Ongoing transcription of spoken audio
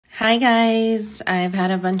Hi guys, I've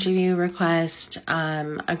had a bunch of you request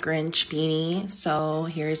a Grinch beanie, so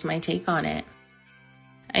here's my take on it.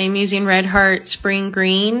 I'm using Red Heart Spring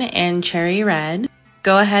Green and Cherry Red.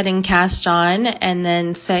 Go ahead and cast on and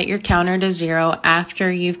then set your counter to 0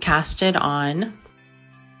 after you've casted on.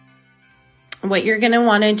 What you're going to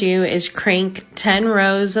want to do is crank 10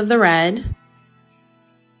 rows of the red.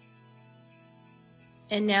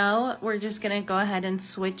 And now we're just going to go ahead and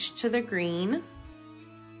switch to the green.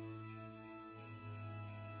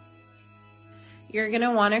 You're going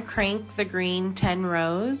to want to crank the green 10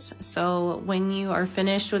 rows. So when you are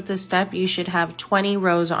finished with this step, you should have 20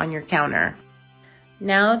 rows on your counter.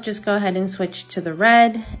 Now just go ahead and switch to the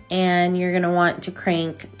red, and you're going to want to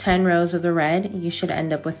crank 10 rows of the red. You should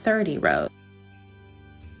end up with 30 rows.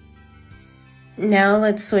 Now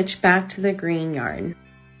let's switch back to the green yarn.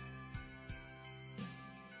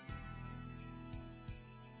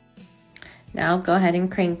 Now go ahead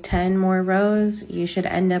and crank 10 more rows. You should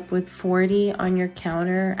end up with 40 on your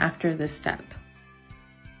counter after this step.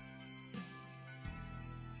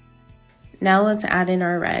 Now let's add in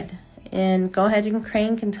our red and go ahead and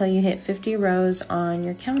crank until you hit 50 rows on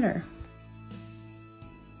your counter.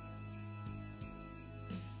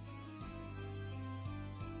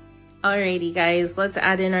 Alrighty guys, let's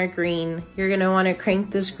add in our green. You're going to want to crank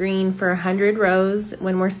this green for 100 rows.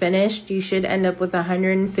 When we're finished, you should end up with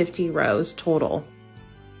 150 rows total.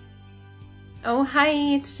 Oh hi,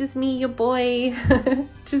 it's just me, your boy.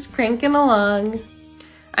 Just cranking along.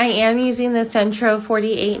 I am using the Centro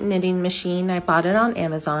 48 knitting machine. I bought it on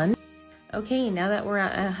Amazon. Okay, now that we're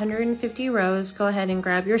at 150 rows, go ahead and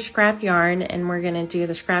grab your scrap yarn, and we're going to do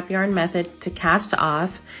the scrap yarn method to cast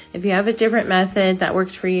off. If you have a different method that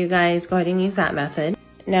works for you guys, go ahead and use that method.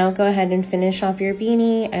 Now go ahead and finish off your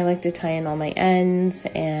beanie. I like to tie in all my ends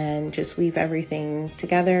and just weave everything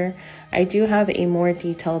together. I do have a more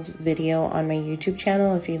detailed video on my YouTube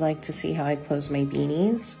channel if you'd like to see how I close my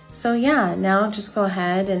beanies. So yeah, now just go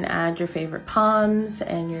ahead and add your favorite poms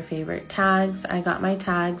and your favorite tags. I got my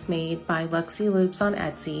tags made by Luxy Loops on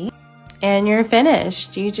Etsy. And you're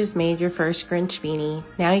finished. You just made your first Grinch beanie.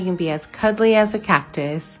 Now you can be as cuddly as a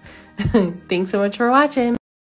cactus. Thanks so much for watching.